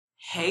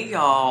Hey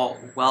y'all,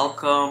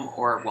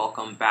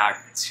 welcome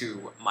back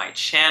to my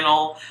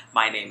channel.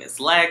 My name is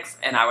Lex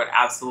and I would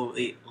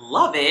absolutely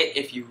love it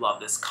if you love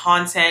this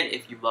content,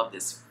 if you love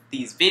these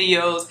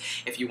videos,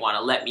 if you want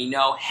to let me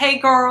know, hey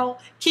girl,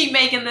 keep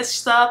making this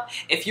stuff.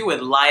 If you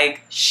would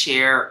like,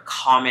 share,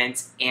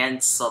 comment,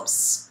 and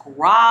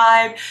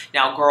subscribe.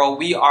 Now girl,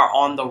 we are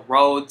on the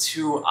road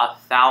to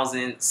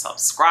 1,000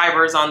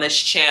 subscribers on this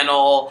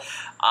channel.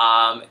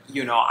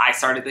 You know, I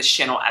started this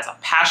channel as a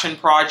passion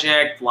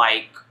project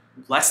like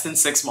less than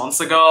 6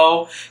 months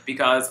ago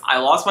because I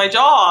lost my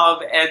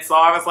job, and so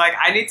I was like,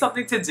 I need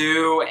something to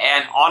do.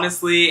 And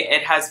honestly,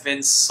 it has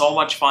been so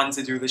much fun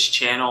to do this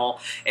channel.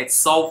 It's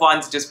so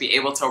fun to just be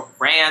able to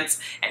rant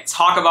and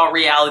talk about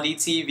reality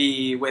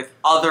TV with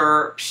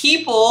other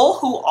people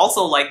who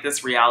also like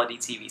this reality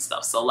TV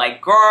stuff. So like,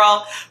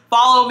 girl,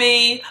 follow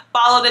me,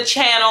 follow the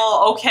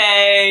channel,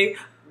 okay,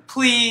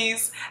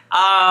 please.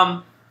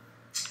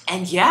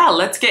 And yeah,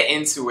 let's get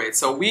into it.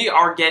 So we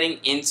are getting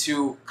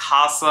into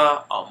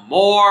Casa,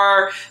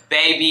 AMOR,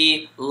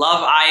 baby,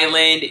 Love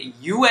Island,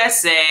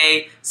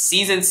 USA,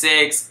 Season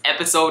 6,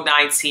 Episode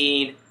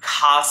 19,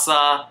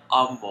 Casa,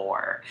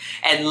 AMOR.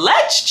 And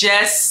let's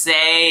just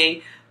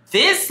say,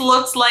 this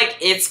looks like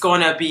it's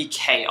gonna be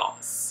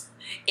chaos.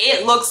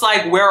 It looks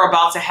like we're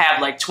about to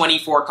have like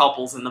 24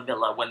 couples in the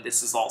villa when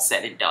this is all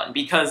said and done.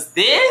 Because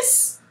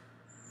this,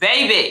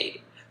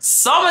 baby,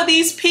 some of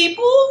these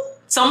people,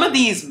 some of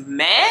these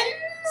men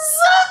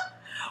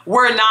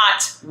were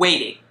not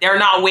waiting. They're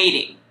not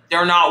waiting.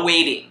 They're not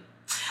waiting.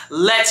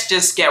 Let's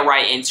just get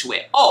right into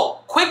it.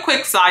 Oh,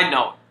 quick side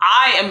note.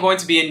 I am going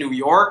to be in New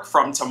York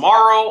from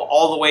tomorrow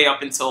all the way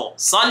up until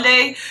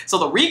Sunday. So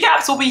the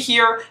recaps will be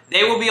here.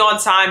 They will be on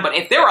time. But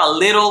if they're a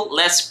little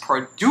less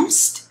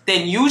produced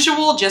than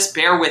usual, just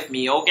bear with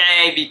me,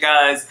 okay?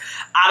 Because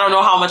I don't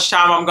know how much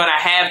time I'm gonna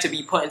have to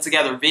be putting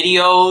together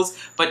videos.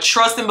 But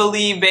trust and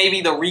believe,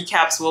 baby, the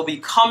recaps will be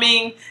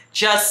coming.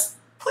 Just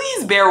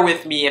please bear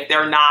with me if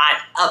they're not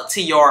up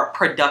to your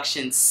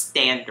production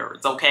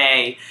standards,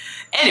 okay?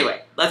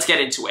 Anyway, let's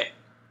get into it.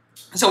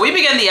 So we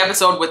begin the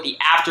episode with the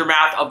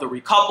aftermath of the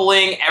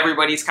recoupling.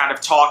 Everybody's kind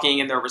of talking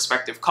in their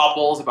respective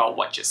couples about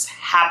what just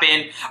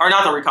happened. Or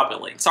not the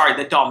recoupling, sorry,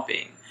 the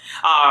dumping.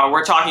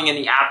 We're talking in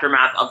the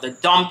aftermath of the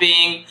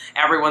dumping.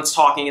 Everyone's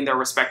talking in their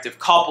respective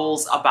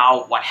couples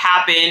about what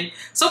happened.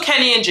 So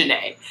Kenny and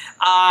Janae.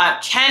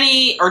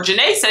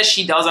 Janae says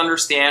she does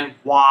understand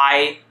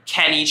why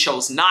Kenny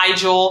chose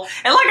Nigel.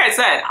 And like I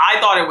said, I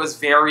thought it was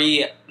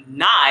very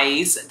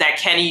nice that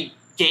Kenny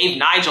gave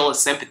Nigel a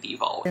sympathy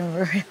vote.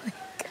 Really?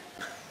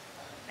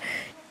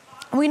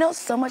 We know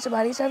so much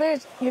about each other.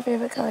 Your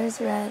favorite color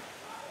is red.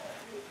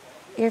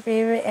 Your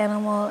favorite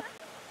animal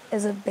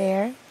is a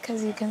bear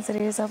because you consider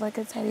yourself like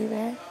a teddy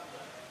bear.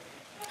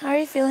 How are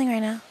you feeling right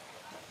now?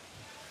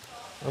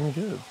 I'm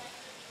good.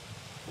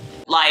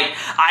 Like,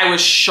 I was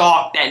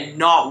shocked that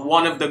not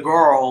one of the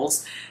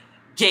girls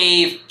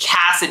gave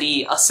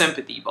Cassidy a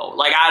sympathy vote.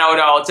 Like, I don't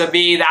know. To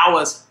me, that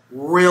was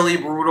really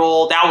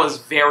brutal. That was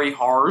very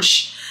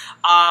harsh.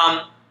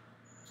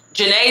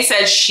 Janae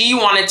said she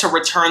wanted to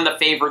return the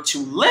favor to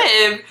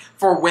Liv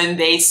for when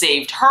they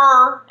saved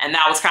her, and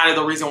that was kind of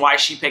the reason why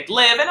she picked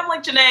Liv. And I'm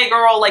like, Janae,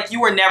 girl, like, you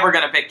were never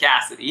gonna pick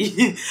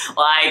Cassidy.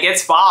 Like,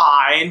 it's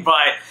fine, but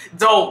I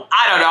don't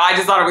know, I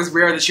just thought it was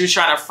weird that she was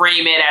trying to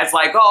frame it as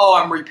like,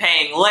 oh, I'm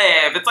repaying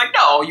Liv. It's like,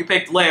 no, you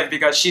picked Liv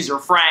because she's your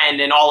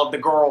friend and all of the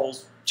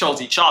girls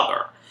chose each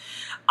other.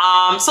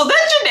 So then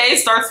Janae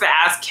starts to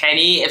ask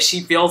Kenny if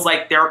she feels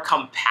like they're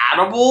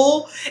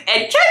compatible. And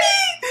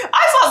Kenny,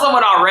 I saw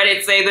someone on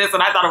Reddit say this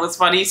and I thought it was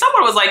funny.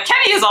 Someone was like,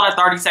 Kenny is on a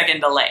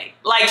 30-second delay.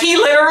 Like, he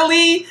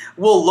literally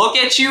will look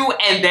at you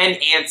and then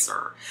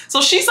answer.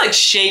 So she's like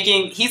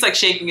shaking, he's like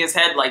shaking his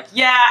head like,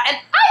 yeah, and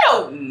I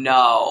don't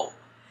know.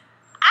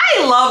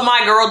 I love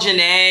my girl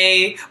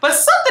Janae, but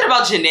something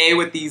about Janae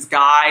with these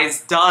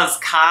guys does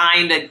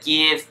kind of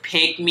give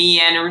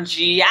pick-me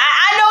energy.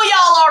 I know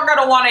y'all aren't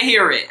going to want to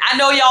hear it. I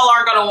know y'all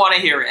aren't going to want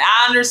to hear it.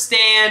 I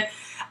understand.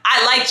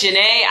 I like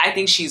Janae. I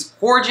think she's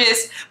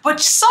gorgeous, but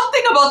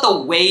something about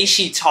the way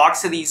she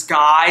talks to these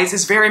guys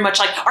is very much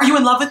like, are you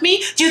in love with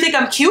me? Do you think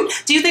I'm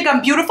cute? Do you think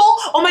I'm beautiful?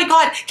 Oh my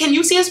God, can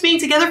you see us being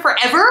together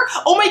forever?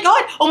 Oh my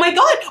God, oh my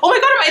God, oh my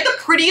God, am I the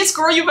prettiest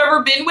girl you've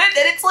ever been with?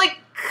 And it's like,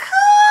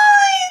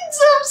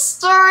 kind of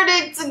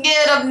starting to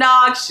get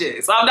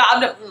obnoxious.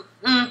 I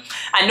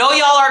know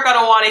y'all aren't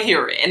gonna want to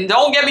hear it, and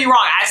don't get me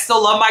wrong, I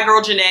still love my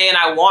girl Janae, and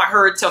I want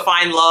her to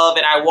find love,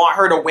 and I want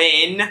her to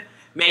win.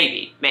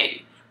 Maybe,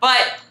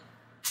 but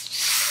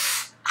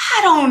I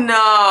don't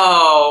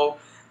know.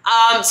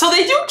 So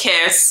they do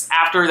kiss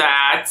after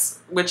that,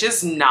 which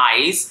is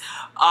nice.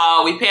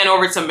 We pan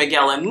over to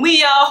Miguel and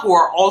Leah, who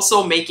are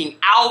also making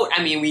out.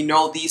 I mean, we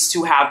know these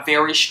two have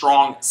very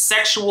strong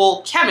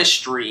sexual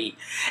chemistry.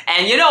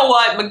 And you know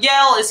what?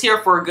 Miguel is here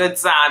for a good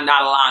time,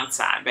 not a long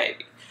time,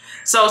 baby.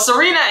 So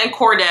Serena and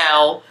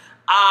Cordell.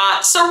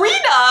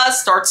 Serena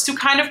starts to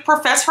kind of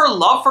profess her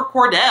love for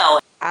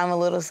Cordell. I'm a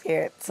little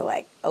scared to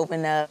like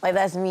open up. Like,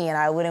 that's me, and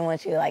I wouldn't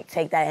want you to like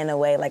take that in a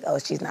way like, oh,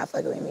 she's not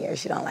fucking with me or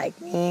she don't like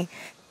me.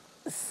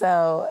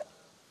 So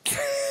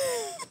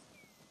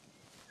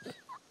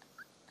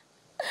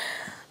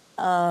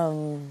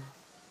I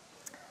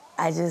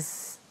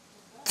just...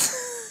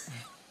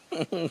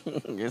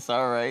 It's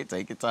all right.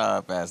 Take your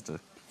time, Pastor.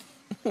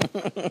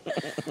 And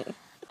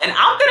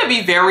I'm gonna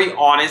be very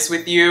honest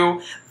with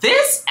you.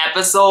 This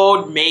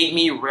episode made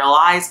me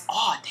realize,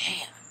 oh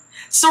damn,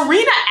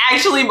 Serena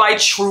actually might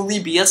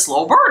truly be a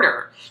slow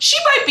burner. She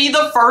might be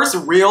the first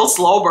real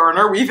slow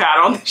burner we've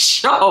had on the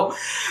show.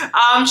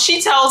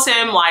 She tells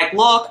him, like,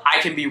 look, I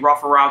can be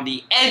rough around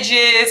the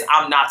edges.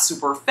 I'm not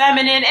super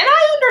feminine. And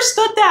I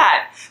understood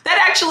that.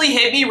 That actually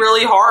hit me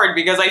really hard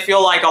because I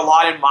feel like a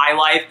lot in my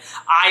life,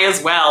 I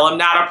as well am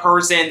not a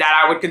person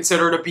that I would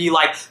consider to be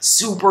like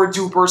super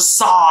duper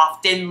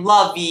soft and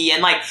lovey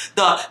and like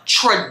the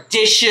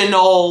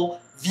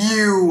traditional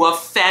view of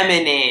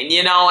feminine,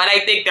 you know? And I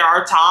think there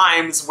are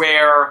times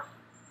where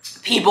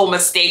people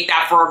mistake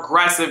that for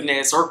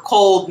aggressiveness or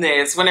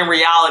coldness, when in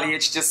reality,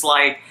 it's just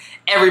like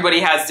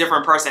everybody has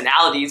different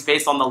personalities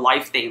based on the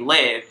life they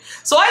live.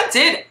 So I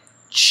did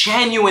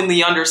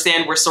genuinely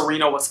understand where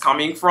Serena was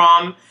coming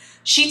from.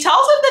 She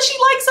tells him that she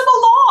likes him a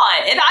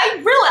lot. And I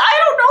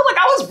don't know, like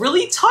I was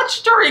really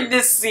touched during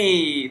this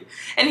scene.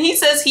 And he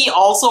says he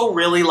also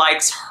really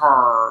likes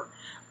her.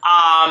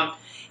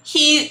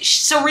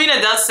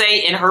 Serena does say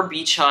in her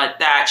beach hut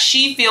that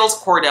she feels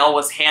Cordell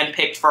was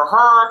handpicked for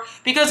her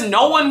because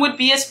no one would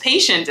be as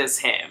patient as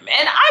him.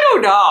 And I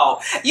don't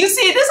know. You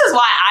see, this is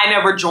why I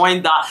never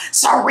joined the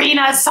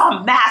Serena's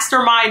some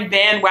mastermind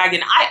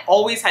bandwagon. I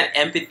always had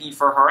empathy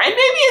for her. And maybe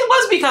it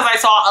was because I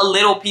saw a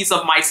little piece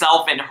of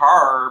myself in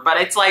her.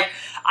 But it's like,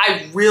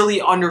 I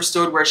really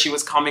understood where she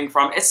was coming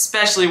from,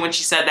 especially when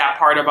she said that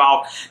part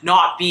about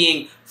not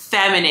being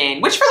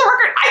feminine, which for the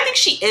record, I think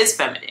she is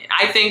feminine.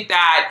 I think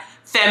that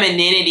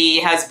femininity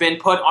has been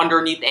put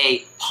underneath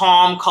a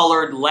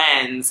palm-colored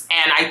lens,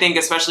 and I think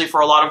especially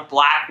for a lot of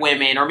Black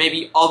women or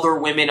maybe other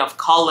women of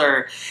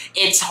color,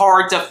 it's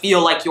hard to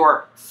feel like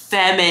you're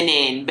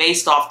feminine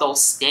based off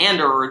those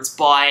standards.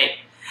 But I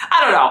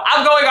don't know.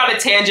 I'm going on a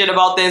tangent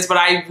about this, but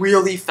I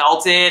really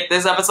felt it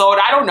this episode.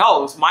 I don't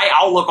know. My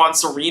outlook on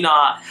Serena,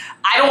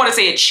 I don't want to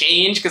say it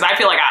changed because I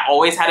feel like I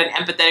always had an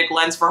empathetic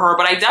lens for her,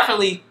 but I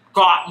definitely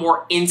got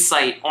more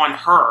insight on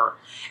her.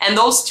 And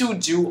those two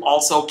do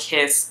also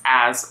kiss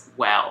as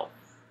well.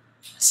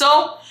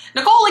 So,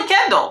 Nicole and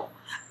Kendall.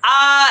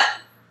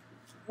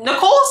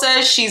 Nicole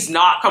says she's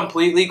not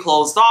completely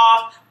closed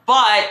off,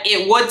 but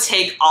it would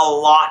take a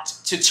lot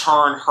to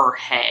turn her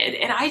head.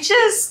 And I'm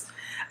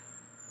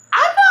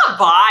not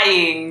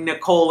buying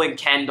Nicole and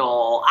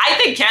Kendall. I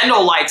think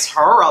Kendall likes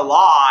her a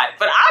lot,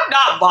 but I'm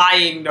not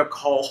buying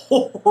Nicole.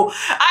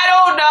 I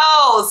don't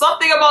know.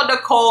 Something about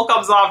Nicole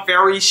comes off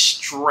very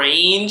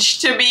strange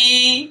to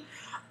me.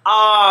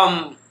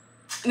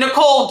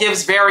 Nicole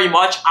gives very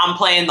much, I'm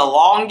playing the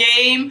long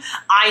game.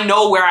 I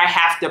know where I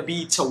have to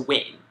be to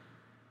win.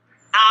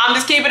 I'm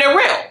just keeping it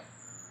real.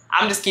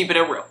 I'm just keeping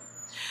it real.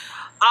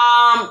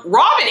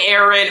 Rob and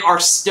Aaron are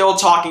still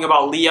talking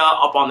about Leah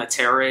up on the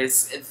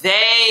terrace.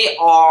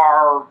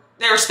 They're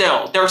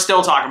still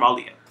talking about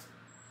Leah.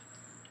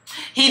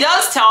 He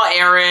does tell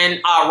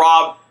Aaron,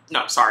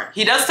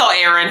 he does tell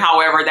Aaron,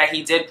 however, that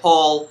he did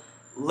pull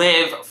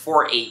Liv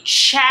for a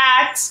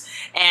chat.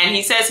 And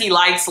he says he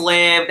likes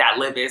Liv, that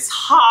Liv is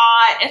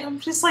hot. And I'm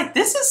just like,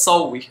 this is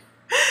so weird.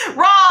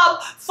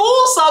 Rob,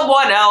 fool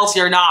someone else,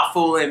 you're not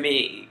fooling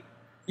me.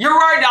 You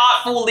are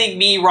not fooling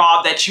me,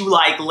 Rob, that you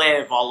like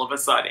Liv all of a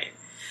sudden.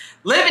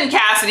 Liv and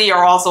Cassidy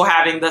are also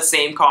having the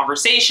same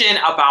conversation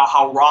about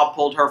how Rob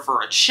pulled her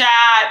for a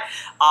chat.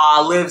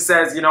 Liv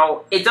says, you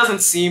know, it doesn't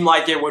seem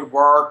like it would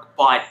work,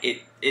 but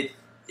it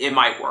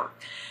might work.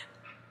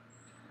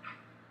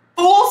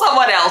 Fool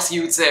someone else,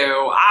 you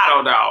two. I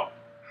don't know.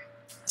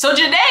 So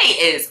Janae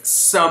is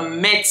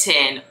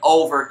submitting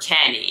over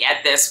Kenny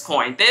at this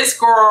point. This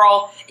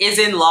girl is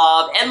in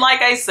love. And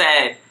like I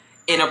said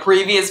in a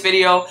previous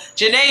video,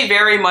 Janae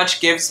very much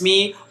gives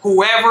me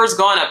whoever's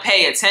gonna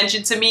pay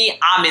attention to me,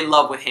 I'm in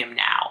love with him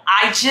now.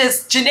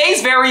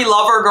 Janae's very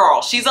lover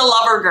girl. She's a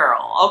lover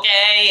girl,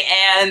 okay?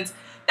 And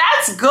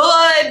that's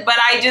good, but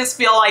I just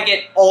feel like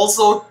it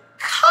also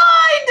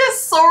kind of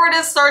sort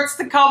of starts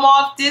to come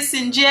off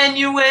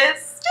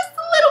disingenuous. Just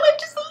a little bit,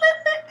 just a little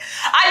bit.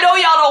 I know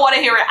y'all don't want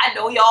to hear it. I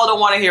know y'all don't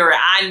want to hear it.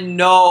 I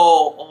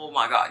know. Oh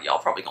my God, y'all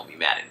probably gonna be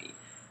mad at me.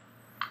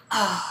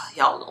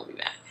 Y'all gonna be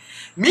mad.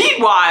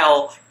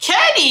 Meanwhile,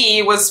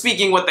 Kenny was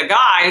speaking with the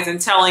guys and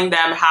telling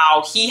them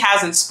how he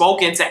hasn't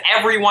spoken to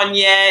everyone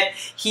yet.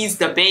 He's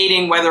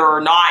debating whether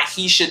or not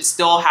he should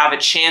still have a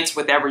chance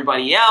with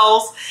everybody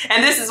else.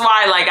 And this is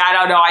why, like, I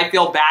don't know, I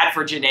feel bad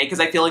for Janae because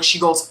I feel like she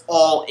goes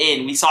all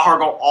in. We saw her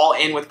go all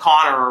in with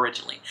Connor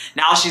originally.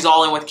 Now she's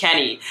all in with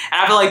Kenny.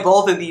 And I feel like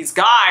both of these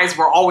guys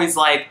were always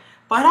like,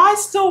 but I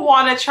still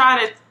want to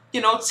try to,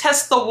 you know,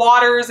 test the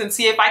waters and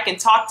see if I can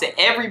talk to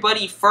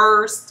everybody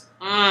first.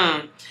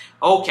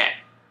 Okay.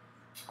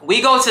 We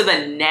go to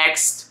the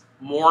next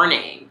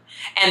morning,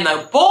 and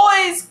the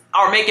boys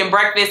are making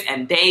breakfast,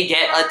 and they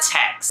get a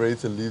text. Ready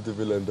to leave the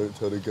villa and don't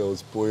tell the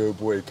girls, boy oh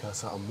boy,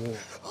 Casa, AMOR.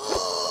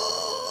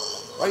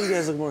 Why you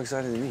guys look more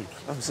excited than me?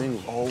 I'm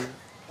single.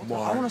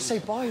 I want to say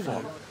bye,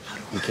 though.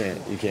 You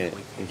can't. We can't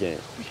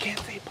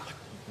say bye.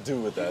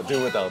 Do with that.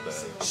 Do without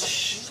that.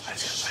 Shh.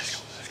 Let's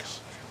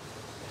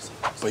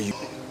go. But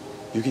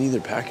you can either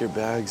pack your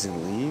bags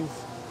and leave,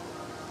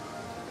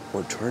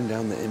 or turn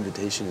down the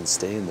invitation and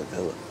stay in the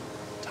villa.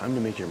 Time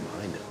to make your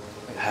mind up.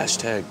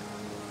 Hashtag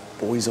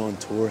boys on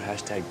tour,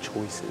 hashtag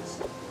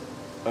choices.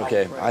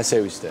 Okay, I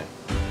say we stay.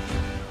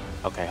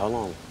 Okay, hold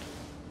on.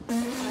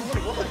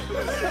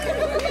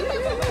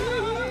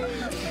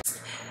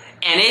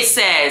 And it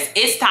says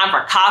it's time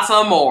for Casa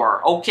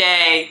AMOR,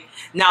 okay?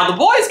 Now the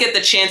boys get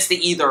the chance to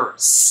either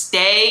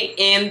stay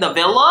in the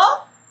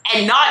villa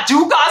and not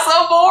do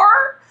Casa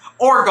AMOR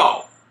or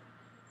go.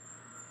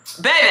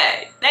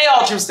 Baby, they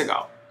all choose to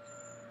go.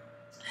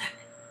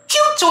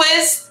 Cute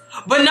twist,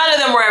 but none of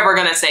them were ever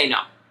gonna say no.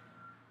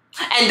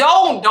 And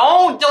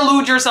don't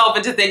delude yourself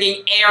into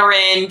thinking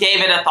Aaron gave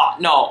it a thought.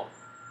 No.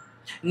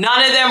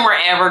 None of them were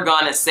ever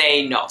gonna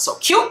say no. So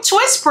cute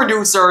twist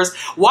producers,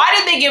 why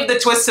did they give the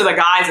twist to the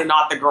guys and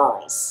not the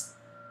girls?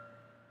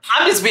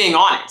 I'm just being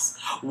honest.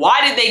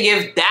 Why did they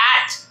give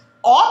that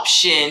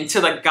option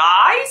to the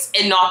guys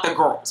and not the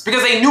girls?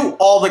 Because they knew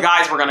all the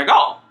guys were gonna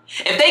go.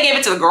 If they gave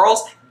it to the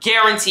girls,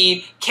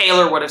 guaranteed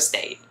Kaylor would have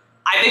stayed.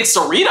 I think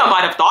Serena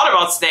might have thought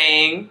about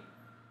staying.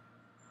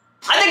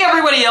 I think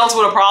everybody else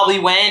would have probably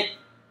went.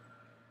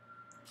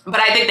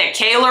 But I think that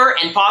Kaylor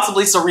and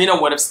possibly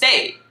Serena would have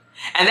stayed.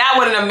 And that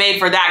wouldn't have made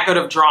for that good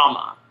of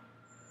drama.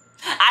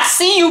 I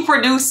see you,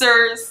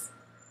 producers.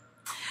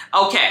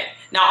 Okay,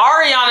 now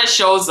Ariana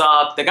shows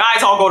up. The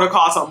guys all go to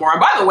Casa AMOR.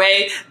 And by the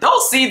way,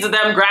 those scenes of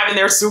them grabbing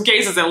their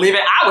suitcases and leaving,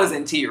 I was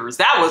in tears.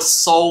 That was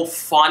so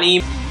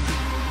funny.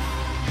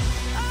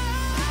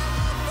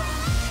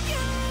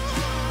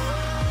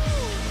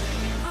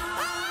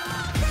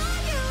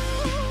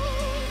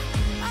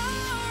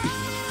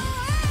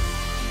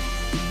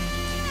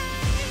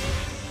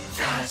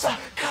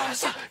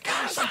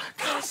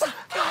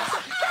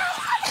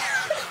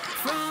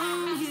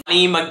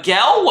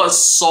 Miguel was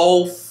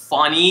so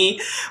funny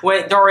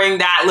during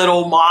that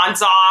little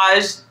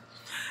montage.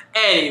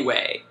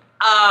 Anyway,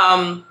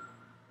 Ariana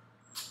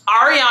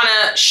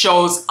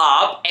shows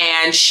up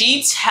and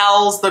she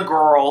tells the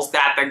girls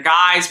that the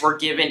guys were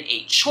given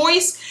a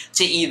choice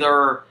to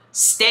either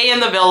stay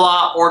in the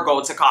villa or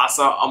go to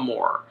Casa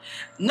AMOR.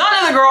 None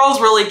of the girls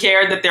really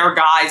cared that their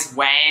guys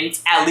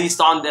went, at least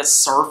on the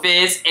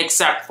surface,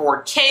 except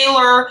for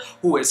Kaylor,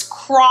 who is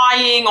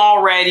crying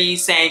already,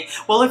 saying,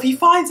 well, if he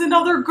finds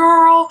another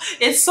girl,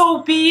 it's so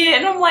be it.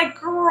 And I'm like,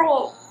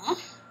 girl,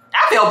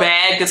 I feel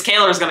bad because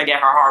Kaylor's going to get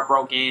her heart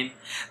broken.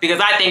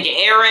 Because I think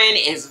Aaron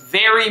is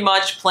very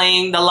much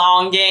playing the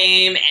long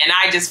game, and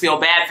I just feel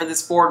bad for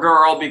this poor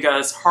girl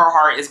because her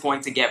heart is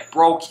going to get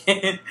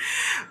broken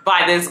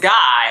by this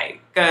guy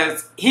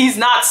because he's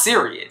not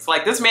serious.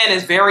 Like, this man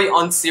is very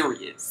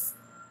unserious,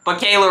 but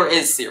Kaylor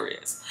is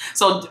serious.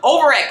 So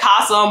over at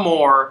Casa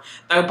AMOR,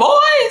 the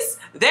boys,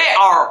 they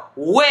are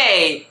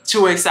way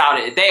too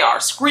excited. They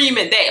are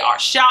screaming, they are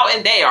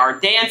shouting, they are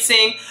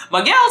dancing.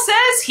 Miguel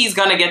says he's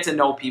gonna get to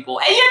know people.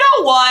 And you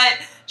know what?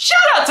 Shout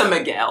out to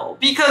Miguel,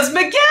 because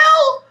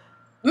Miguel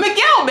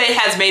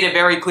has made it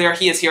very clear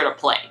he is here to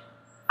play.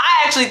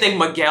 I actually think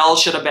Miguel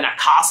should have been a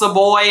Casa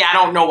boy. I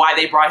don't know why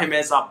they brought him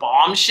as a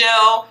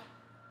bombshell.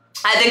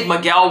 I think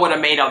Miguel would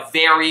have made a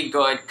very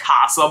good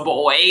Casa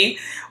boy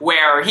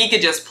where he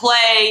could just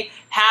play,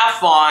 have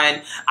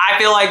fun. I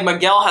feel like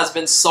Miguel has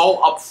been so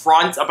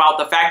upfront about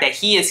the fact that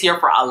he is here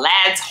for a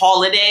lad's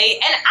holiday,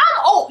 and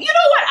you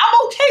know what?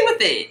 I'm okay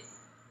with it.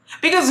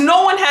 Because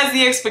no one has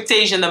the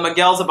expectation that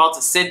Miguel's about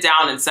to sit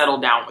down and settle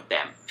down with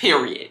them,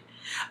 period.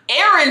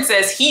 Aaron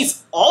says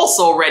he's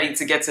also ready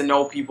to get to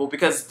know people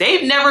because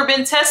they've never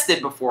been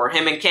tested before,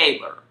 him and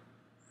Kaylor.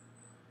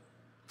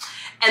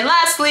 And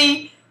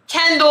lastly,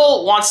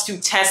 Kendall wants to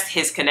test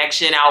his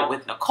connection out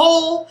with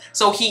Nicole,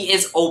 so he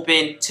is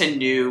open to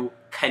new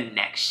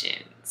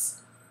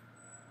connections.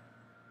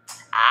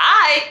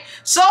 Alright,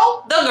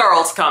 so the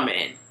girls come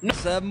in.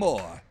 Some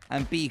more.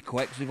 And be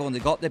quick, 'cause we've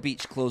only got the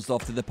beach closed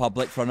off to the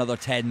public for another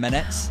 10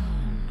 minutes.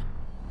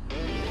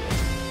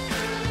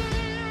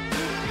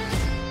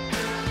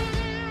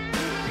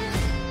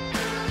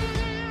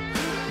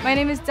 My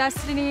name is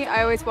Destiny.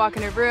 I always walk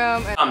in a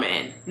room. Come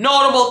in.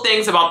 Notable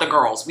things about the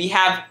girls. We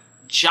have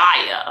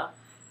Jaya.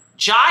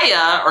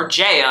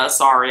 Jaya,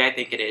 sorry, I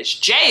think it is.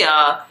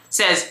 Jaya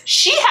says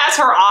she has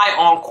her eye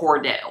on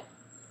Cordell.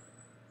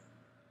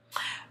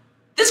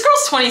 This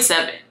girl's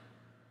 27.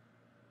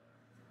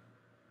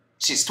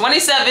 She's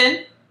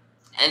 27,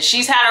 and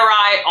she's had her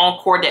eye on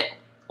Cordell,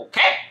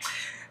 okay?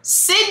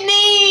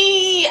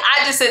 Sydney,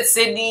 I just said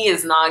Sydney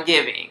is not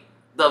giving.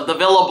 The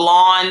Villa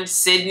Blonde,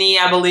 Sydney,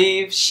 I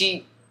believe,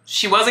 she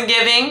wasn't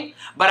giving,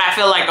 but I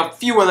feel like a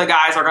few of the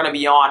guys are gonna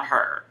be on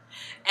her.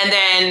 And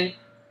then,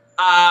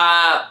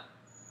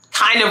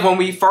 kind of when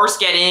we first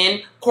get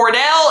in,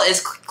 Cordell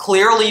is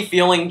clearly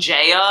feeling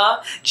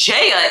Jaya.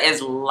 Jaya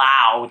is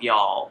loud,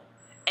 y'all.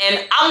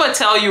 And I'm gonna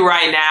tell you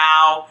right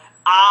now,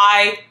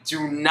 I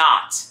do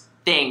not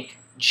think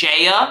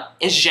Jaya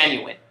is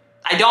genuine.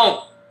 I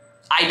don't.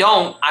 I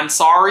don't. I'm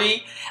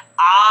sorry.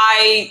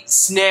 I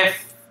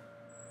sniff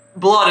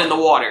blood in the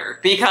water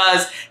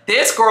because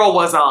this girl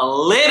was a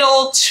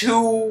little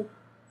too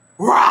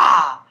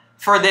rah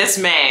for this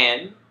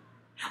man.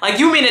 Like,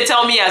 you mean to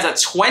tell me as a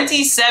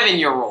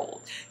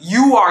 27-year-old,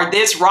 you are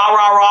this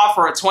rah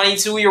for a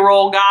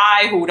 22-year-old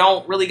guy who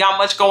don't really got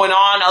much going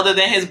on other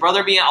than his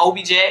brother being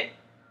OBJ?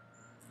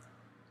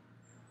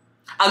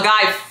 A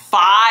guy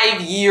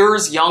 5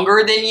 years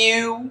younger than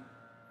you?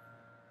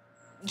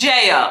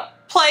 Jaya,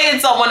 play in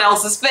someone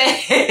else's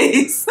face. Play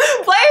in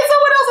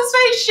someone else's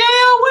face,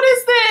 Jaya. What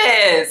is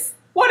this?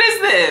 What is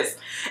this?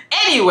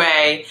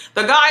 Anyway,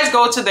 the guys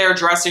go to their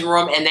dressing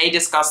room and they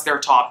discuss their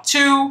top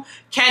two.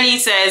 Kenny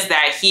says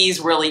that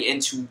he's really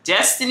into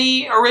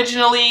Destiny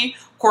originally.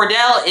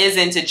 Cordell is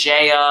into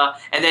Jaya.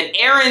 And then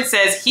Aaron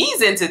says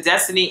he's into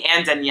Destiny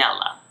and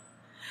Daniela.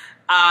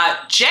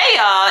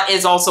 Jaya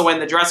is also in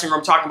the dressing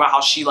room talking about how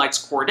she likes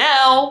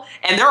Cordell.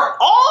 And they're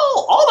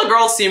all the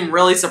girls seem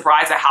really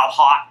surprised at how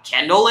hot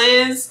Kendall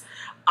is.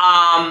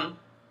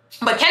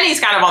 But Kenny's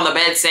kind of on the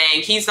bed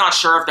saying he's not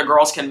sure if the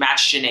girls can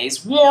match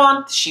Janae's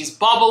warmth. She's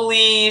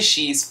bubbly,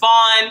 she's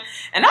fun,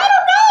 and I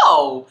don't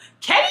know.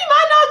 Kenny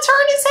might not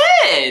turn his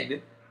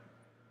head.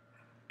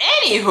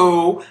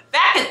 Anywho,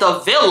 back at the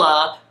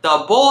villa,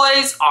 the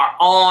boys are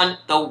on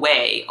the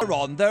way. They're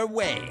on their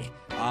way.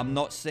 I'm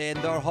not saying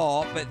they're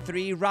hot, but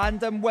 3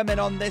 random women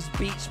on this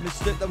beach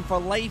mistook them for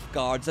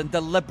lifeguards and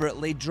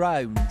deliberately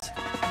drowned.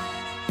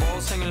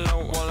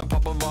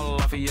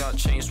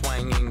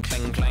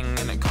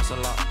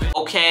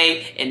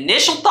 Okay,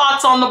 initial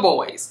thoughts on the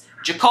boys.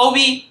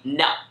 Jacoby,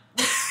 no.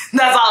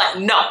 That's all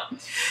no.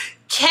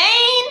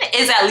 Kane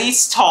is at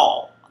least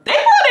tall. They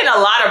brought in a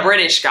lot of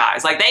British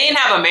guys. Like, they didn't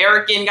have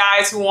American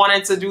guys who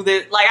wanted to do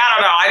this. Like, I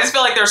don't know. I just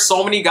feel like there's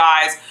so many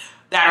guys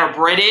that are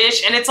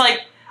British. And it's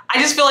like, I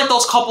just feel like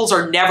those couples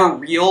are never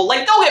real.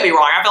 Like, don't get me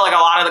wrong. I feel like a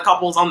lot of the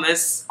couples on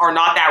this are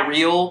not that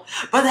real.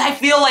 But I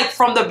feel like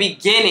from the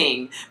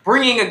beginning,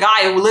 bringing a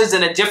guy who lives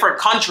in a different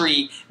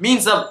country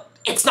means that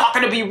it's not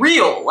going to be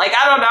real. Like,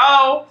 I don't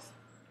know.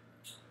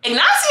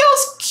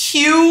 Ignacio's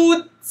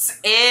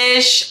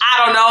cute-ish.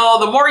 I don't know.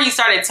 The more he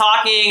started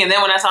talking, and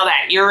then when I saw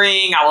that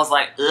earring, I was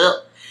like,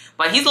 ugh.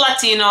 But he's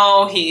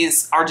Latino.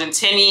 He's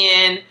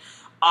Argentinian.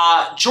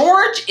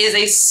 George is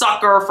a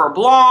sucker for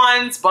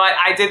blondes, but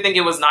I did think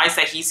it was nice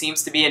that he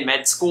seems to be in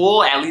med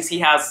school. At least he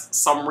has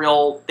some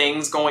real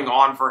things going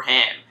on for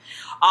him.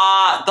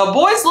 The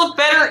boys look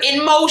better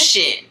in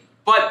motion,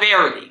 but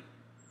barely.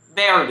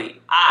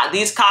 Barely.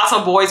 These Casa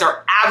boys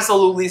are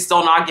absolutely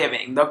still not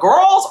giving. The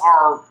girls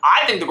are,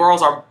 I think the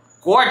girls are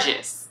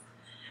gorgeous.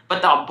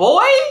 But the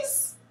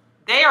boys,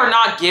 they are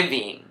not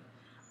giving.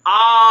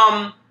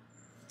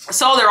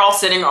 So they're all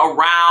sitting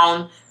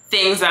around.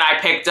 Things that I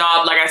picked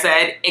up, like I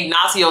said,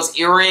 Ignacio's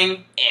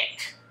earring,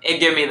 ick. It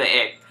gave me the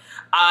ick.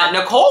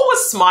 Nicole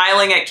was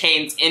smiling at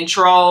Kane's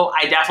intro.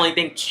 I definitely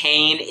think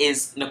Kane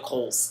is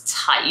Nicole's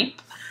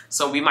type,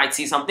 so we might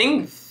see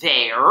something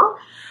there.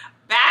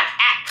 Back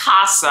at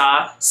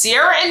Casa,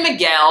 Sierra and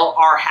Miguel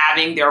are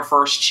having their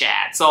first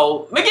chat.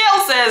 So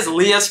Miguel says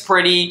Leah's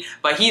pretty,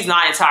 but he's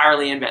not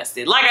entirely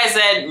invested. Like I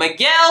said,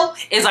 Miguel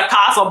is a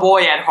Casa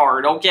boy at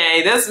heart,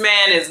 okay? This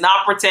man is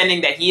not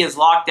pretending that he is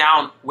locked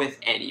down with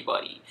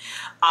anybody.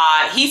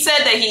 He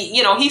said that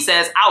he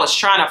says, I was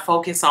trying to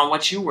focus on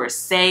what you were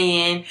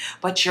saying,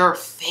 but your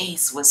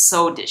face was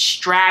so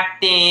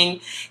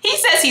distracting. He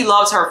says he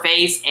loves her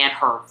face and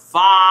her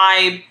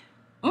vibe.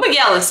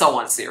 Miguel is so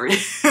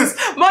unserious.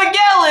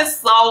 Miguel is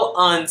so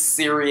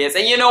unserious.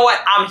 And you know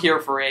what? I'm here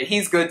for it.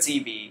 He's good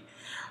TV.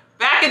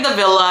 Back at the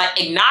villa,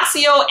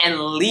 Ignacio and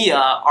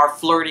Leah are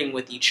flirting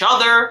with each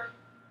other.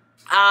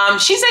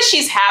 She says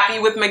she's happy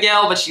with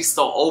Miguel, but she's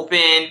still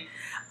open.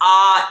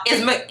 I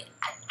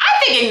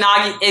think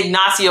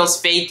Ignacio's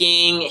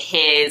faking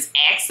his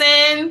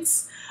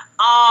accents.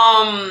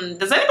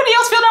 Does anybody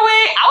else feel that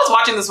way? I was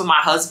watching this with my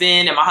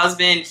husband, and my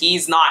husband,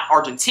 he's not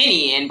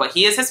Argentinian, but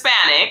he is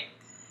Hispanic.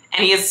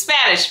 And he is a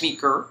Spanish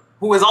speaker,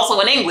 who is also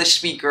an English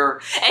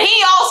speaker. And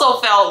he also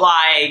felt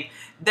like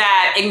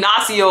that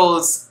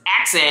Ignacio's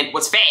accent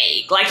was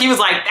fake. Like, he was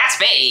like, that's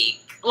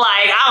fake.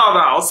 Like, I don't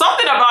know.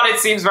 Something about it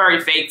seems very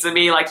fake to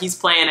me. Like, he's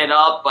playing it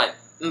up, but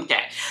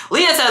okay.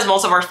 Leah says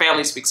most of our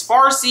family speaks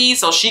Farsi,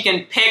 so she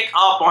can pick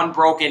up on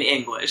broken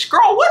English.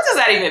 Girl, what does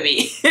that even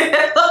mean?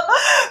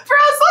 Bro,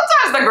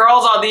 sometimes the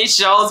girls on these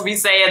shows be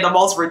saying the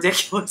most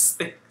ridiculous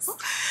things.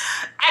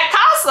 At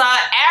Casa,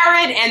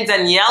 Aaron and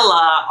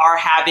Daniela are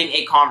having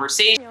a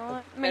conversation.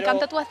 Me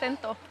encanta tu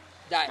acento.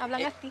 Ya,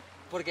 Hablan así.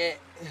 porque,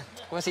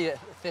 ¿cómo decir?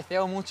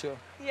 Ceceo mucho.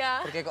 Yeah.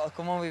 Porque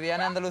como vivía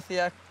en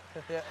Andalucía,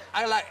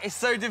 I like, it's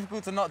so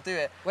difficult to not do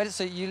it. Where,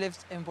 so you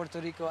lived in Puerto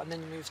Rico and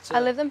then you moved to... I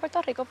lived in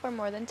Puerto Rico for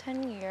more than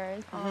 10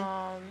 years.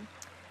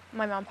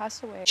 My mom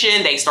passed away.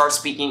 They start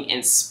speaking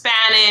in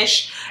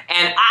Spanish,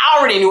 and I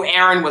already knew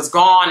Aaron was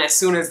gone as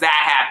soon as that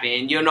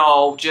happened, you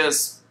know,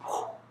 just...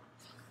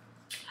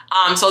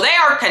 So they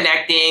are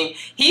connecting.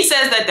 He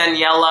says that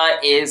Daniela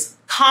is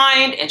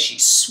kind and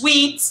she's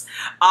sweet.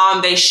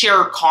 They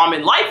share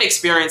common life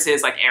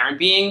experiences like Aaron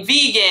being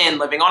vegan,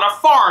 living on a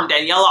farm.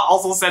 Daniela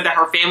also said that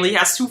her family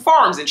has 2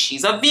 farms and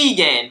she's a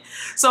vegan.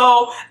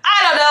 So,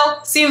 I don't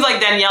know. Seems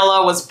like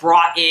Daniela was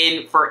brought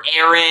in for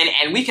Aaron,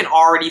 and we can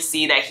already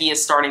see that he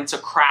is starting to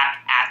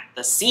crack at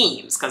the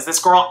seams because this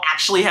girl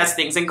actually has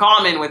things in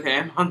common with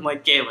him,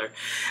 unlike Kaylor.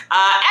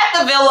 At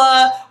the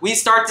villa, we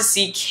start to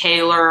see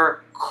Kaylor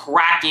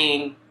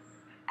cracking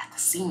at the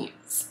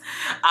seams.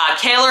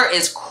 Kaylor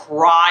is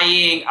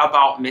crying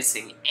about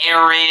missing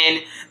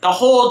Aaron. The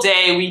whole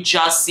day, we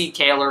just see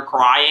Kaylor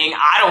crying.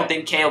 I don't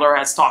think Kaylor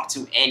has talked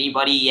to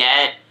anybody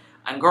yet.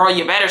 And girl,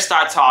 you better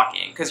start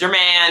talking, because your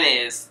man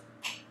is...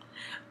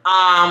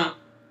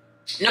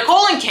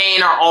 Nicole and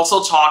Kane are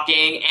also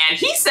talking, and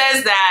he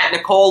says that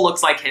Nicole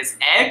looks like his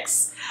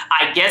ex.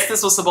 I guess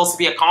this was supposed to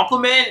be a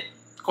compliment,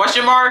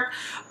 question mark.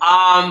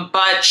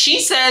 But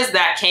she says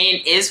that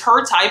Kane is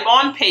her type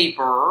on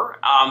paper,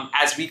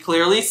 as we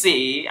clearly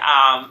see.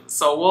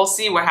 So we'll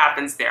see what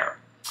happens there.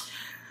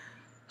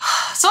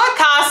 So at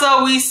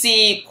Casa, we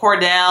see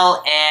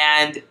Cordell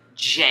and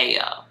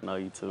Daia. No,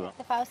 you too.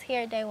 If I was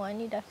here day one,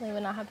 you definitely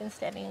would not have been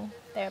standing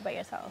there by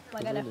yourself.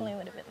 Like, I definitely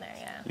would have been there,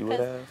 yeah. You would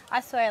have?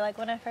 I swear, like,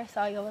 when I first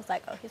saw you, I was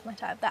like, oh, he's my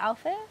type. The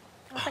outfit,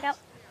 I was like,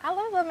 I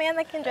love a man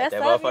that can dress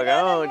That up.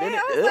 motherfucker on, didn't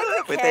it?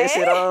 Like, Put that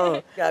shit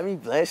on. Got me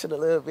blushing a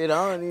little bit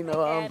on, you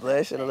know, I'm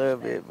blushing a little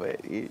bit,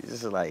 but it's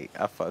just like,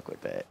 I fuck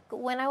with that.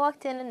 When I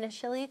walked in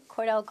initially,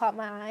 Cordell caught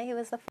my eye. He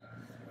was the...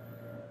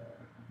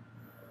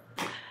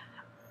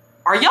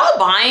 Are y'all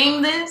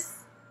buying this?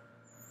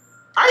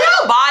 Are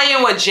y'all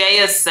buying what Jay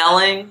is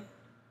selling?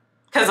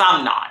 Because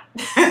I'm not.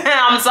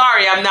 I'm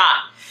sorry, I'm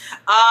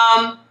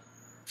not.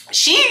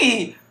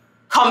 She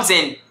comes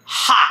in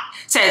hot,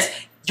 says,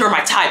 you're my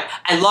type.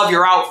 I love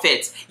your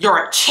outfits.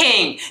 You're a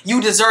king.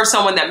 You deserve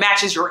someone that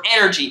matches your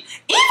energy.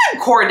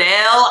 Even Cordell,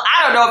 I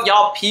don't know if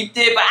y'all peeped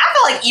it, but I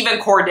feel like even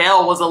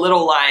Cordell was a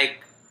little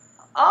like,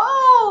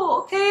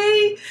 oh,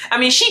 okay. I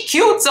mean, she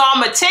cute, so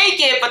I'm gonna take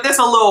it, but this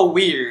a little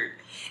weird.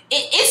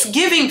 It's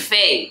giving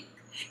fake.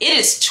 It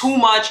is too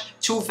much,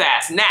 too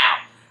fast. Now,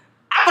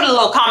 I put a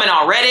little comment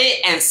on Reddit,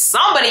 and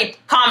somebody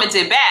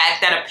commented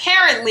back that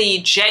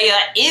apparently Daia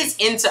is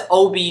into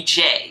OBJ.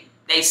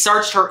 They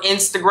searched her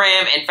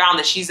Instagram and found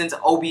that she's into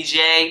OBJ.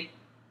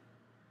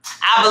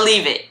 I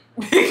believe it,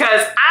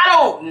 because I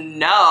don't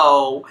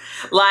know.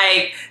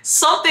 Like,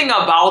 something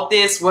about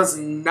this was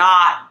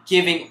not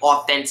giving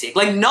authentic.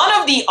 Like,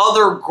 none of the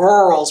other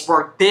girls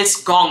were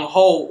this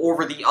gung-ho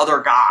over the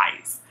other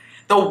guys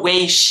the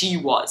way she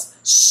was.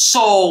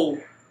 So...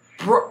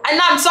 And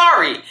I'm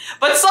sorry,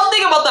 but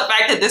something about the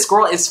fact that this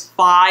girl is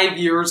 5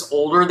 years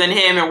older than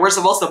him and we're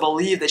supposed to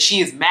believe that she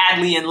is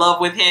madly in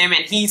love with him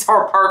and he's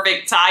her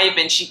perfect type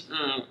and she...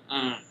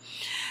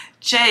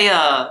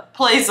 Daia,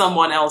 play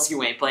someone else,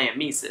 you ain't playing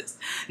me, sis.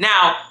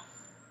 Now,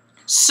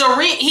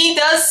 he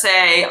does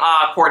say,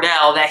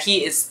 Cordell, that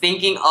he is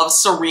thinking of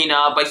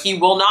Serena, but he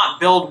will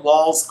not build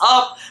walls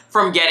up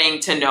from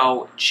getting to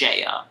know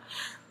Daia.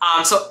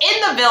 So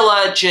in the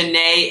villa,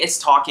 Janae is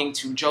talking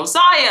to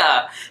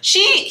Josiah.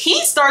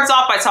 He starts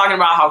off by talking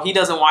about how he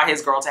doesn't want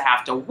his girl to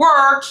have to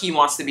work. He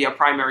wants to be a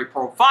primary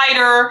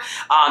provider.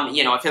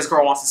 You know, if his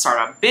girl wants to start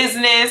a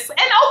business. And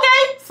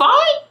okay, fine.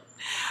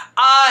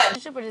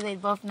 Or do they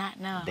both not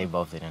know? They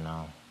both didn't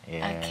know.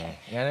 Yeah. Okay.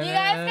 You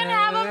guys can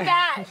have him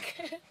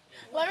back.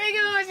 Let me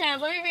give him a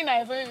chance. Let me be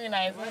nice. Let me be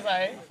nice. I'm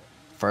sorry.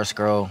 First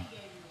girl,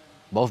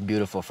 both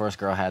beautiful. First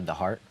girl had the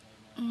heart.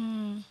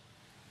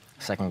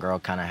 Second girl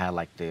kind of had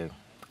like the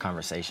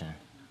conversation,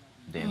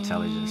 the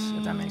intelligence,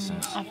 if that makes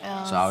sense. So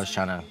I was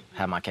trying to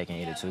have my cake and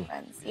eat it too.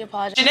 You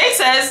apologize. Janae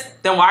says,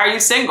 then why are you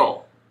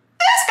single?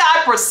 This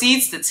guy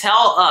proceeds to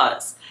tell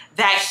us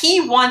that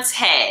he once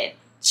had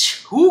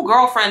 2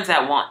 girlfriends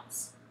at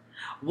once.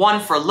 One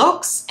for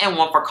looks and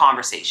one for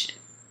conversation.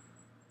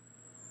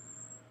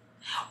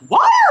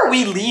 Why are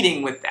we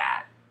leading with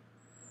that?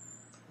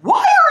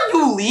 Why are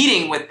you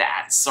leading with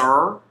that,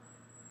 sir?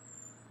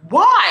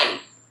 Why?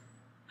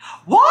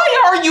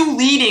 Why are you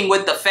leading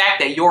with the fact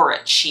that you're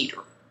a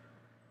cheater?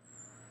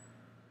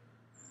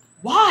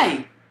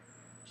 Why?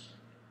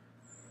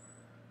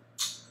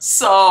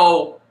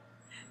 So,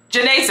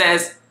 Janae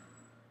says,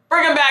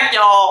 bring him back,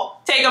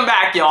 y'all. Take him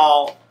back,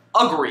 y'all.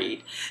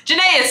 Agreed.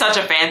 Janae is such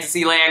a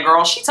fantasy land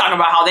girl. She talking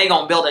about how they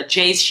gonna build a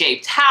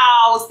J-shaped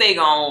house. They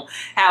gonna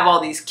have all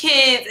these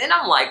kids. And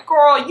I'm like,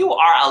 girl, you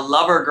are a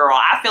lover girl.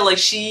 I feel like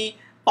she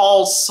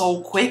falls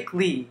so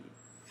quickly.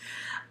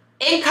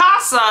 In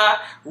Casa,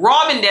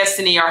 Rob and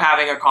Destiny are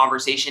having a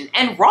conversation,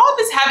 and Rob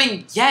is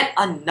having yet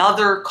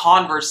another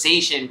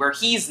conversation where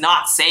he's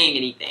not saying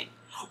anything.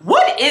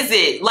 What is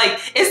it? Like,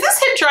 is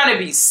this him trying to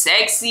be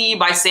sexy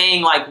by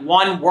saying like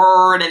one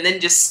word and then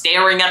just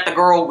staring at the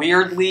girl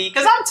weirdly?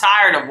 Because I'm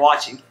tired of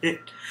watching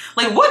it.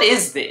 Like, what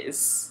is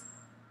this?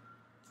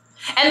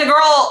 And the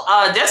girl,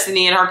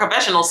 Destiny, in her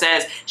confessional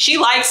says she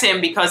likes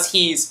him because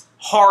he's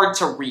hard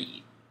to read.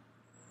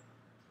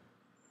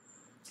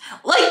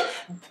 Like,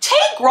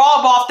 take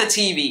Rob off the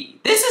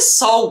TV. This is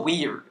so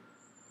weird.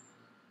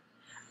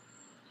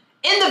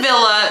 in the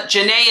villa,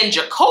 Janae and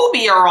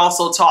Jacoby are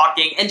also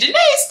talking, and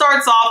Janae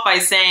starts off by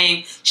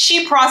saying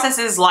she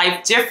processes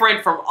life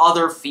different from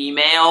other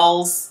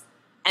females,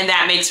 and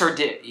that makes her,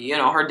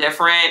 her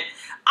different.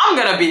 I'm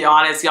gonna be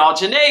honest, y'all.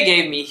 Janae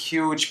gave me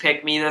huge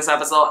pick-me this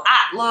episode.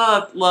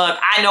 Look,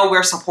 I know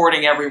we're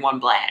supporting everyone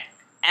black,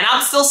 and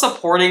I'm still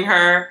supporting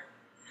her,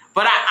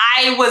 but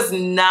I was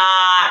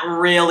not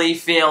really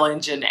feeling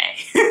Janae.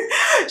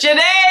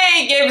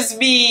 Janae gives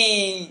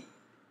me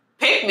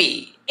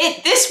pick-me.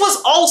 This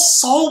was all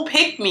so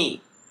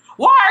pick-me.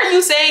 Why are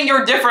you saying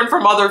you're different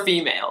from other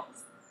females?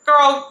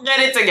 Girl, get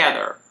it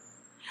together.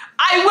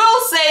 I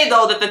will say,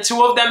 though, that the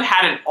two of them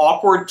had an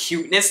awkward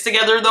cuteness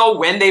together, though,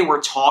 when they were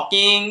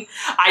talking.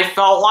 I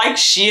felt like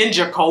she and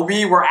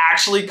Jacoby were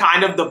actually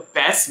kind of the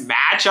best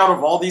match out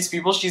of all these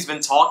people she's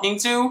been talking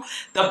to.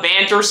 The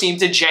banter seemed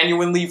to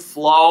genuinely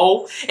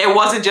flow. It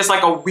wasn't just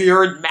like a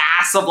weird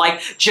mass of like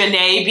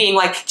Janae being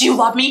like, do you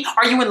love me?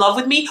 Are you in love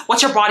with me?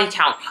 What's your body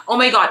count? Oh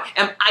my God,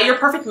 am I your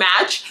perfect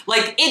match?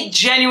 Like, it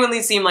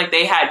genuinely seemed like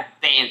they had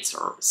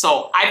banter.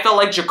 So I felt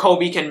like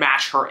Jacoby can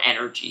match her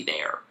energy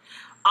there.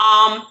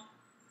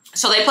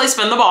 So they play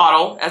Spin the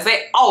Bottle, as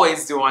they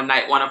always do on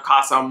night one of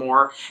Casa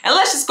AMOR. And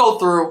let's just go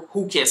through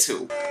who kissed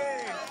who.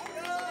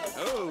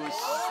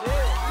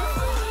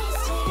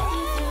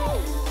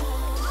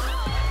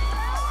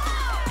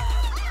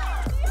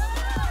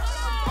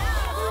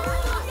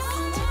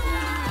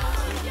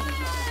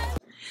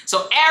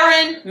 So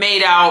Erin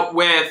made out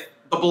with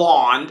the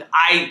blonde.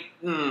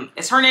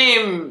 Is her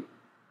name...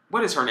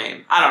 What is her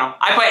name? I don't know.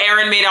 I put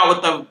Erin made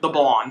out with the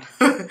blonde.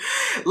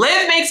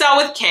 Liv makes out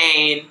with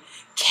Kane.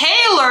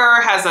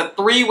 Kaylor has a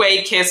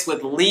three-way kiss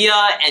with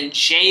Leah and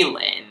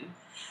Jalen.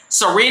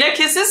 Serena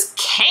kisses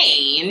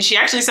Kane. She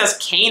actually says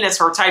Kane is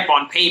her type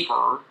on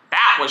paper.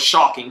 That was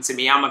shocking to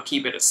me. I'm gonna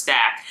keep it a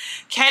stack.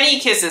 Kenny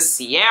kisses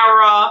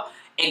Sierra.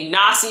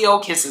 Ignacio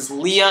kisses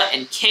Leah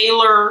and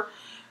Kaylor.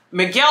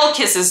 Miguel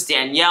kisses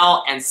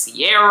Danielle and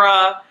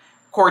Sierra.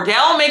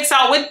 Cordell makes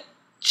out with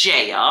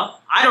Jaya.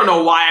 I don't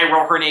know why I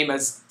wrote her name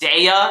as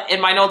Daia in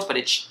my notes, but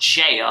it's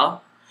Jaya.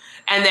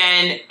 And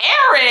then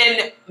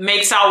Erin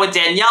makes out with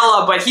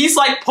Daniela, but he's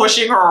like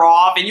pushing her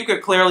off, and you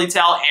could clearly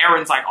tell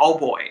Erin's like, oh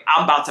boy,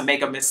 I'm about to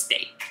make a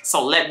mistake.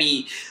 So let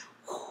me...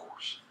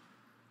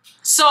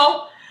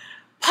 So,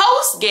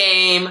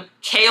 post-game,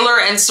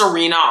 Kaylor and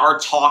Serena are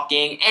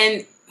talking,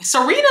 and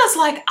Serena's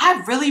like,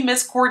 I really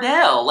miss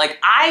Cordell. Like,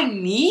 I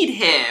need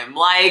him.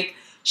 Like,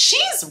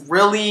 she's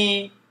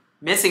really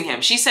missing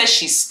him. She says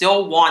she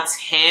still wants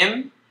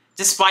him,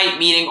 despite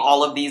meeting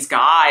all of these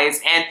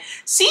guys. And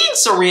seeing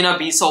Serena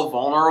be so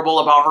vulnerable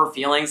about her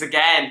feelings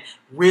again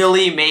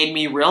really made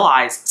me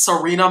realize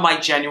Serena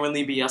might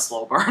genuinely be a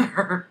slow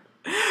burner.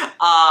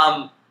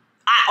 I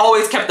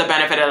always kept the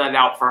benefit of the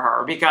doubt for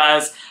her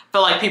because I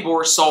feel like people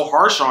were so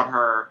harsh on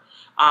her.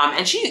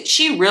 And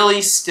she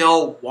really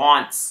still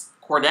wants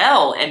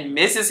Cordell and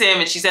misses him.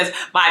 And she says,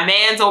 my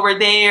man's over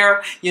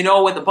there, you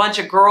know, with a bunch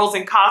of girls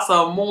in Casa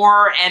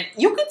AMOR. And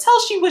you could tell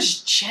she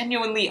was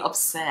genuinely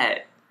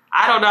upset.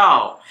 I don't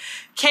know.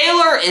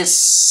 Kaylor is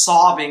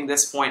sobbing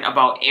this point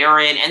about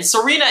Erin, and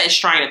Serena is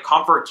trying to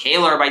comfort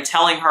Kaylor by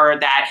telling her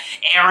that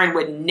Erin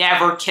would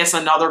never kiss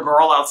another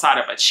girl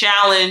outside of a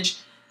challenge.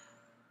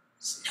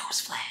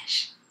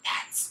 Newsflash,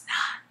 that's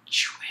not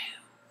true.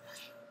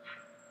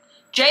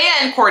 Jaya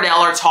and Cordell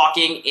are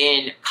talking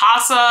in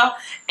Casa,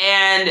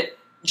 and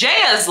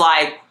Jaya's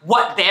like,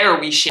 what better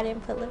we share? I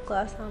didn't put lip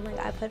gloss on like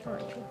I put on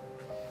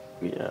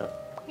you. Yeah.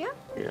 Yeah?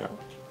 Yeah.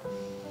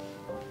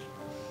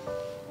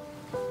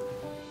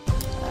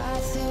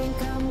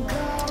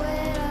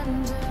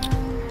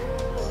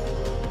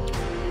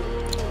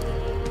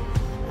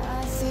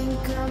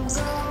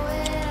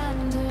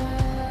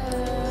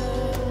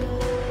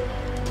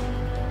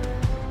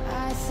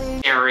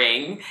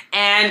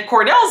 And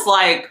Cordell's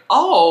like,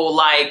 oh,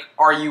 like,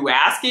 are you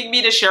asking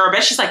me to share a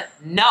bed? She's like,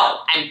 no,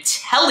 I'm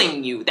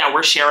telling you that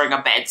we're sharing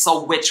a bed,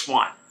 so which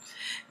one?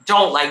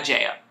 Don't like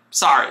Jaya.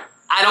 Sorry.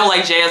 I don't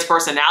like Jaya's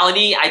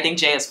personality. I think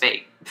Jaya's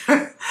fake.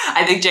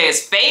 I think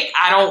Jaya's fake.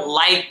 I don't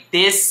like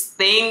this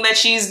thing that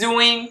she's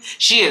doing.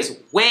 She is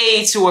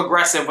way too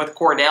aggressive with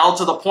Cordell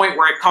to the point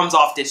where it comes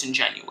off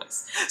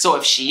disingenuous. So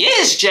if she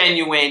is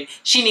genuine,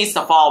 she needs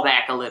to fall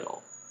back a little.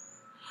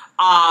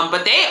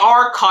 But they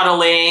are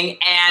cuddling,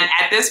 and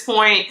at this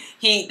point,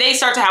 they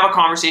start to have a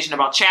conversation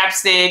about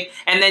chapstick,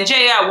 and then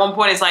Jaya at one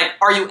point is like,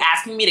 are you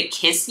asking me to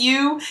kiss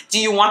you? Do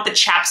you want the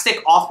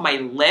chapstick off my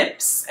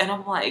lips? And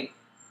I'm like...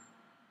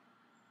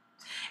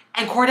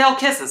 And Cordell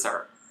kisses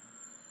her.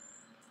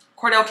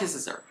 Cordell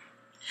kisses her.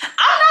 I'm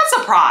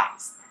not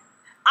surprised.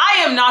 I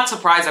am not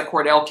surprised that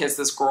Cordell kissed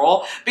this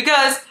girl,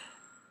 because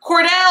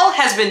Cordell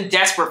has been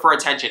desperate for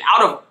attention.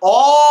 Out of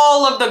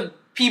all of the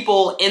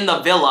people in the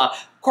villa,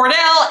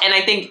 Cordell and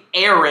I think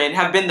Erin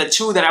have been the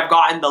two that have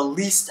gotten the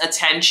least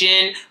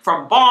attention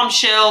from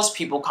bombshells,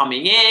 people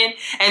coming in.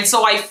 And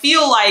so I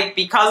feel like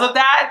because of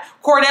that,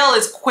 Cordell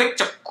is quick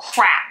to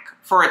crack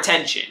for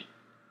attention.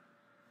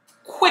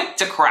 Quick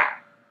to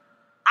crack.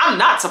 I'm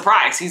not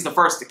surprised he's the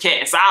first to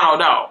kiss. I don't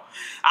know.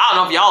 I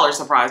don't know if y'all are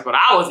surprised, but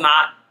I was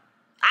not.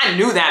 I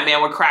knew that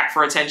man would crack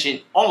for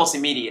attention almost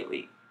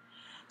immediately.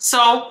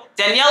 So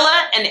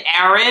Daniela and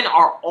Aaron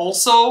are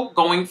also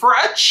going for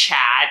a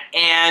chat,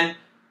 and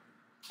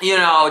you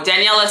know,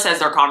 Daniela says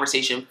their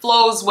conversation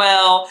flows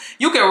well.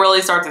 You can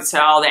really start to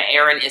tell that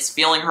Aaron is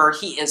feeling her.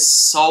 He is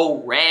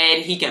so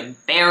red. He can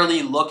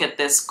barely look at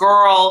this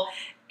girl.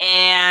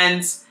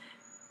 And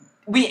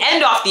we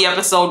end off the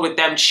episode with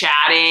them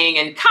chatting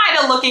and kind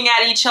of looking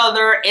at each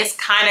other. It's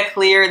kind of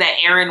clear that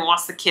Aaron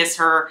wants to kiss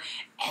her.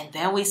 And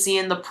then we see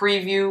in the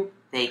preview,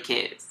 they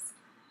kiss.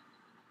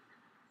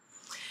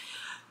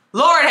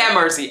 Lord have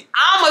mercy.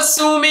 I'm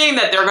assuming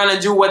that they're going to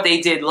do what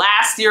they did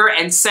last year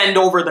and send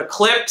over the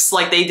clips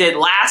like they did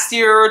last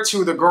year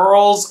to the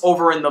girls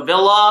over in the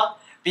villa.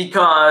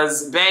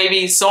 Because,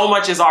 baby, so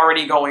much is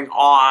already going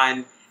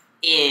on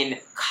in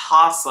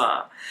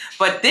Casa.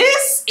 But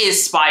this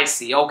is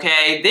spicy,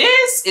 okay?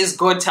 This is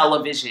good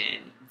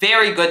television.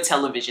 Very good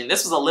television.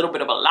 This was a little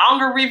bit of a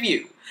longer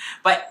review.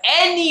 But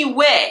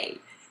anyway,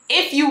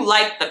 if you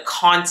like the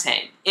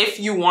content, if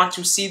you want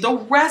to see the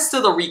rest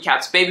of the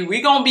recaps, baby,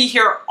 we're going to be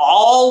here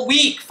all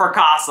week for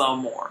Casa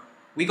AMOR.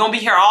 We're going to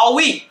be here all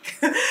week.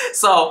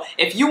 So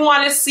if you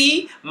want to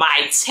see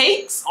my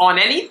takes on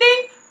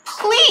anything,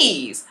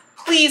 please,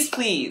 please,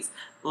 please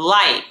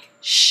like,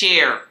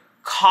 share,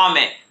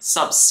 comment,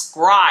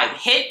 subscribe.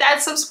 Hit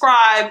that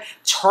subscribe.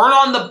 Turn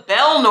on the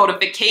bell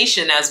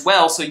notification as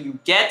well so you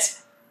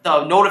get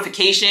the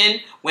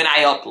notification when I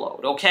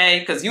upload, okay?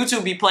 Because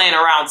YouTube be playing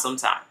around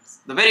sometimes.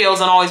 The videos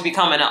don't always be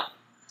coming up.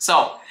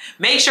 So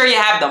make sure you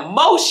have the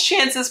most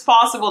chances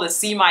possible to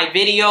see my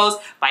videos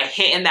by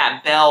hitting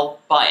that bell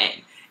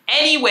button.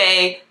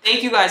 Anyway,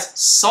 thank you guys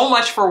so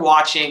much for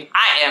watching.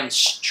 I am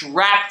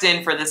strapped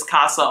in for this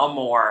Casa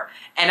AMOR,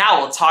 and I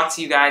will talk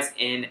to you guys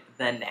in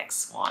the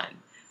next one.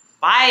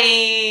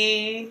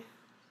 Bye!